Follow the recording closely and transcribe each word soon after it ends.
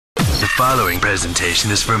following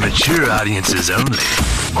presentation is for mature audiences only.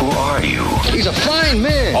 Who are you? He's a fine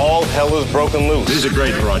man. All hell is broken loose. He's a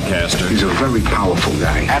great broadcaster. He's a very powerful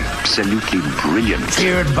guy. Absolutely brilliant.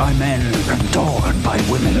 Feared by men, adored by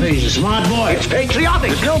women. He's a smart boy. It's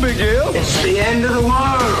patriotic. It's no big deal. It's the end of the world.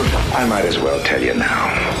 I might as well tell you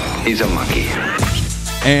now. He's a monkey.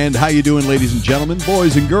 And how you doing, ladies and gentlemen,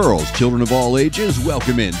 boys and girls, children of all ages?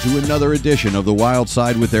 Welcome in to another edition of The Wild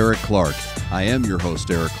Side with Eric Clark. I am your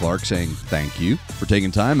host, Eric Clark, saying thank you for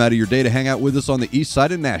taking time out of your day to hang out with us on the east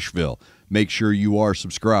side of Nashville. Make sure you are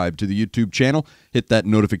subscribed to the YouTube channel. Hit that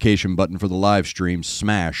notification button for the live stream.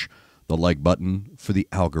 Smash the like button for the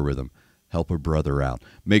algorithm. Help a brother out.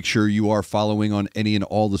 Make sure you are following on any and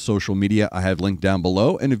all the social media I have linked down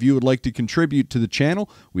below. And if you would like to contribute to the channel,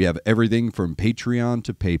 we have everything from Patreon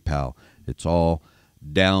to PayPal. It's all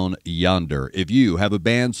down yonder. If you have a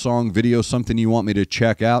band, song, video, something you want me to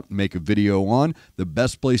check out, make a video on, the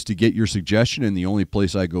best place to get your suggestion and the only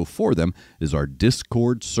place I go for them is our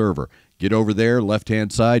Discord server. Get over there,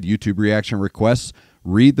 left-hand side, YouTube reaction requests,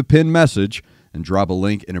 read the pinned message, and drop a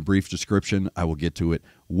link in a brief description. I will get to it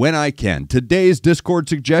when I can. Today's Discord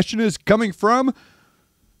suggestion is coming from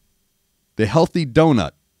the Healthy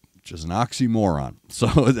Donut, which is an oxymoron. So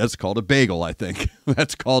that's called a bagel, I think.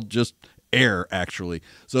 That's called just air, actually.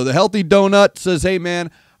 So the Healthy Donut says, hey,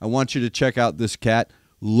 man, I want you to check out this cat.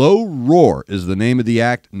 LowRoar is the name of the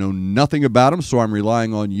act. Know nothing about him, so I'm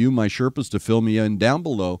relying on you, my Sherpas, to fill me in down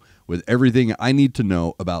below with everything I need to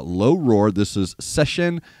know about LowRoar. This is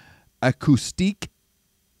Session Acoustique.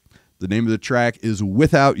 The name of the track is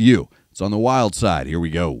Without You. It's on the Wild Side. Here we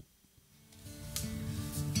go.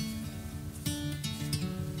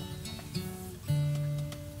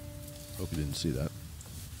 Hope you didn't see that.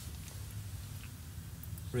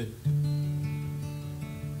 Ready.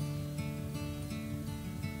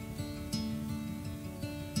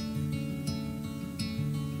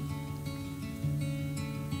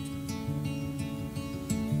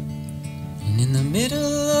 And in the middle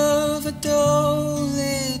of a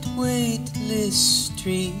dull-lit, weightless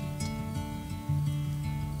street,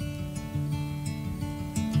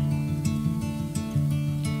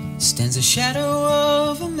 stands a shadow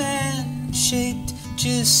of a man shaped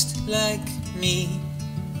just like me.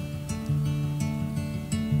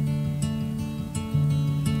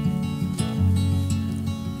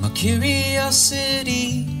 My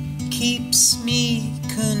curiosity keeps me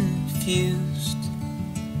confused.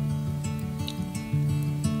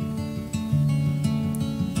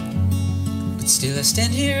 Still I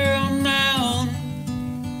stand here on my own,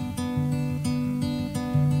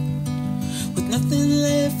 with nothing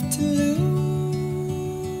left to lose.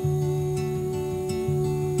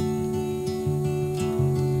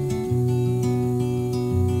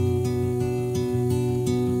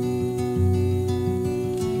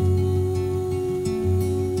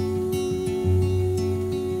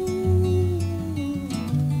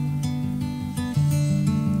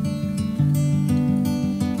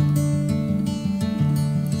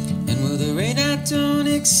 Don't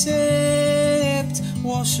accept,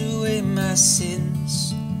 wash away my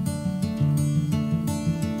sins.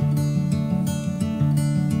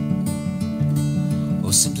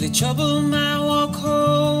 Or simply trouble my walk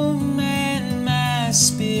home and my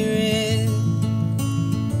spirit.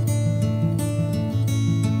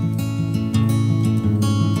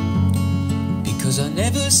 Because I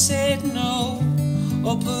never said no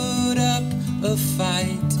or put up a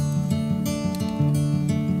fight.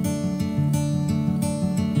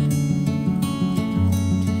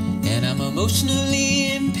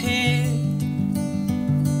 Emotionally impaired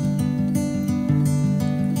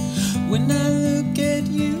when I look at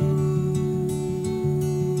you.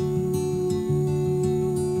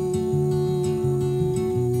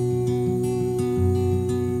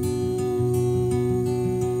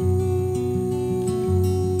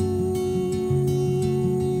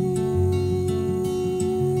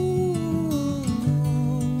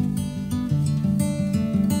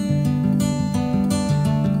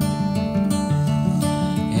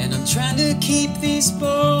 Trying to keep these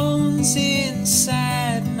bones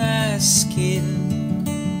inside my skin.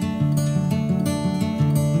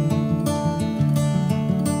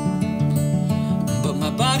 But my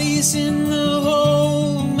body's in the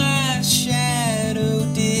hole my shadow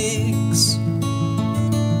digs.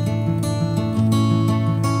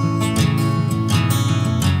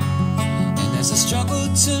 And as I struggle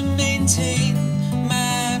to maintain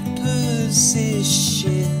my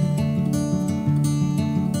position,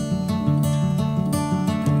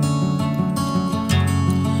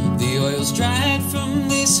 dried from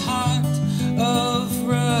this heart of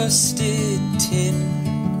rusted tin.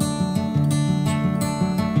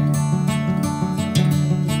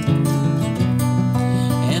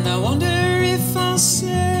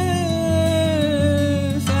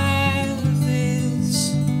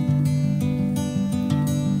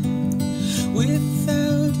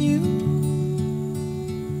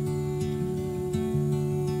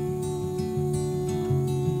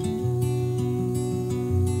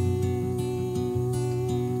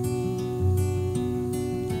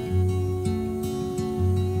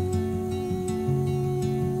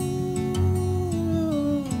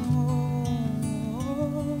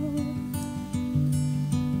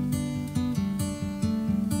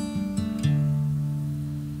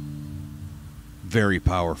 Very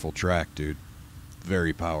powerful track, dude.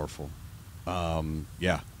 Very powerful.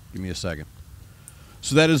 Yeah, give me a second.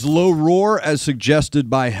 So that is LowRoar, as suggested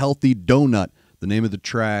by Healthy Donut. The name of the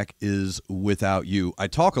track is Without You. I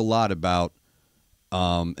talk a lot about,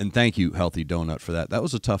 and thank you, Healthy Donut, for that. That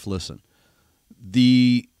was a tough listen.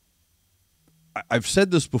 I've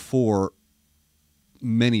said this before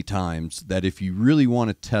many times, that if you really want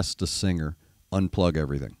to test a singer, unplug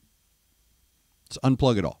everything. Just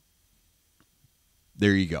unplug it all.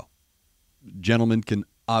 There you go. Gentleman can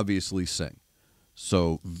obviously sing.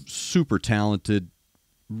 So super talented,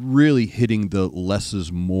 really hitting the less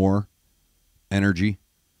is more energy.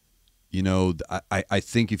 You know, I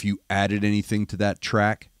think if you added anything to that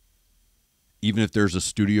track, even if there's a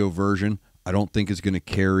studio version, I don't think it's going to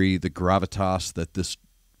carry the gravitas that this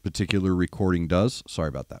particular recording does. Sorry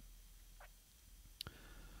about that.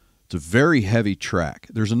 It's a very heavy track.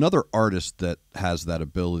 There's another artist that has that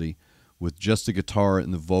ability with just the guitar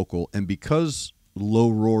and the vocal, and because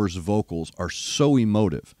LowRoar's vocals are so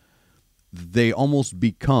emotive, they almost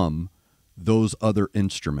become those other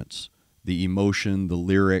instruments. The emotion, the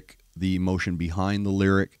lyric, the emotion behind the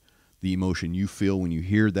lyric, the emotion you feel when you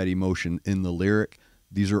hear that emotion in the lyric.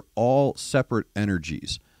 These are all separate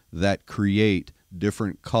energies that create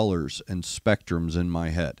different colors and spectrums in my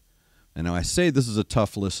head. And now I say this is a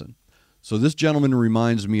tough listen. So this gentleman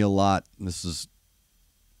reminds me a lot. This is,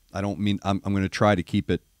 I don't mean, I'm going to try to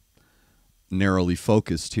keep it narrowly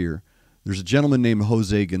focused here. There's a gentleman named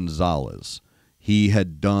Jose Gonzalez. He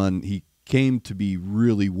came to be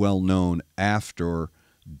really well known after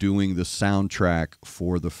doing the soundtrack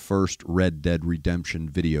for the first Red Dead Redemption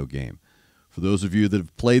video game. For those of you that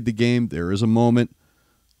have played the game, there is a moment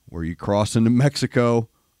where you cross into Mexico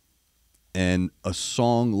and a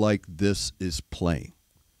song like this is playing.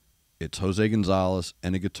 It's Jose Gonzalez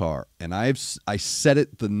and a guitar. And I said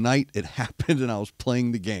it the night it happened and I was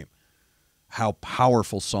playing the game, how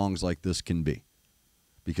powerful songs like this can be.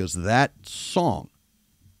 Because that song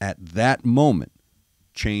at that moment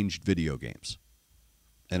changed video games.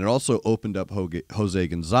 And it also opened up Jose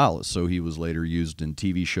Gonzalez, so he was later used in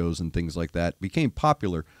TV shows and things like that. Became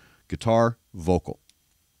popular, guitar, vocal.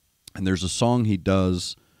 And there's a song he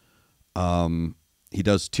does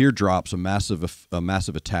Teardrops, a massive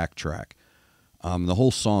attack track. The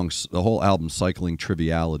whole album, Cycling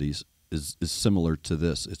Trivialities, is similar to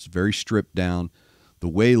this. It's very stripped down. The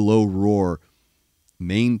way LowRoar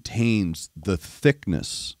maintains the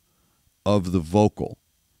thickness of the vocal,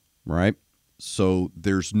 right? So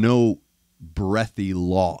there's no breathy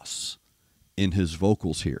loss in his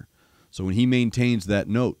vocals here. So when he maintains that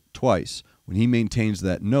note twice, when he maintains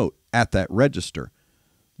that note at that register,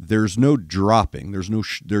 there's no dropping. There's no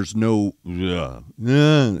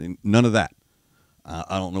none of that.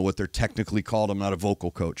 I don't know what they're technically called. I'm not a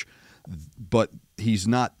vocal coach, but he's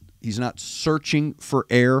not searching for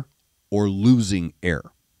air or losing air,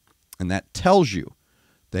 and that tells you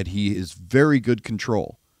that he is very good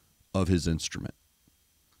control of his instrument.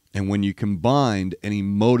 And when you combined an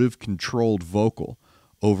emotive controlled vocal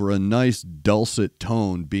over a nice dulcet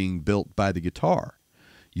tone being built by the guitar,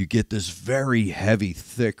 you get this very heavy,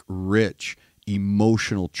 thick, rich,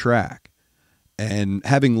 emotional track. And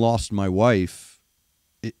having lost my wife,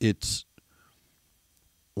 it's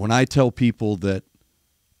when I tell people that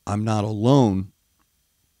I'm not alone,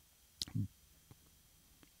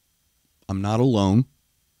 I'm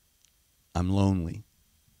lonely.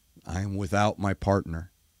 I am without my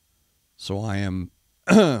partner. So I am,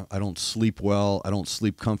 I don't sleep well. I don't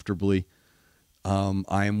sleep comfortably.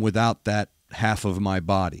 I am without that half of my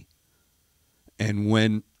body. And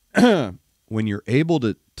when you're able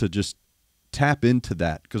to just tap into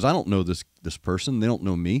that, because I don't know this person, they don't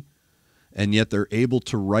know me, and yet they're able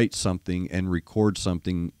to write something and record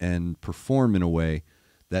something and perform in a way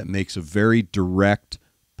that makes a very direct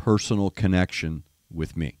personal connection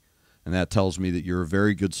with me. And that tells me that you're a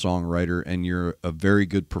very good songwriter and you're a very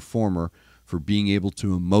good performer for being able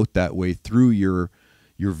to emote that way through your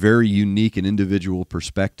very unique and individual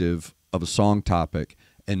perspective of a song topic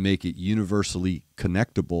and make it universally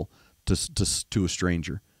connectable to a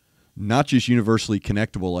stranger. Not just universally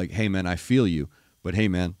connectable like, hey, man, I feel you, but hey,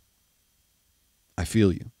 man, I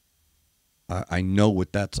feel you. I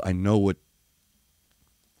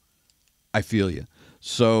feel you.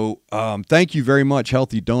 So thank you very much,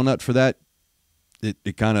 Healthy Donut, for that.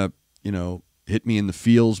 It kind of, hit me in the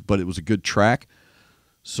feels, but it was a good track.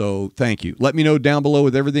 So thank you. Let me know down below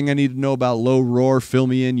with everything I need to know about LowRoar. Fill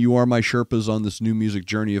me in. You are my Sherpas on this new music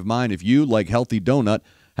journey of mine. If you, like Healthy Donut,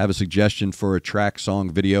 have a suggestion for a track,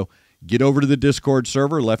 song, video, get over to the Discord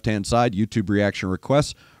server, left-hand side, YouTube reaction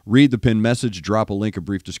requests, read the pinned message, drop a link, a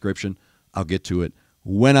brief description. I'll get to it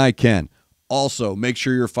when I can. Also, make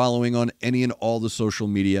sure you're following on any and all the social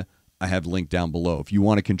media I have linked down below. If you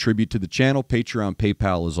want to contribute to the channel, Patreon,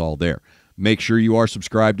 PayPal is all there. Make sure you are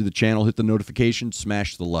subscribed to the channel, hit the notification,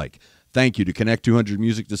 smash the like. Thank you to Connect 200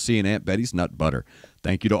 Music to see and Aunt Betty's Nut Butter.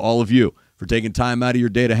 Thank you to all of you for taking time out of your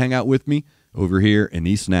day to hang out with me over here in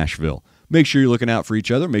East Nashville. Make sure you're looking out for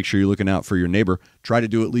each other. Make sure you're looking out for your neighbor. Try to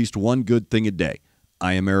do at least one good thing a day.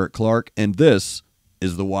 I am Eric Clark, and this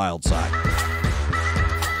is The Wild Side.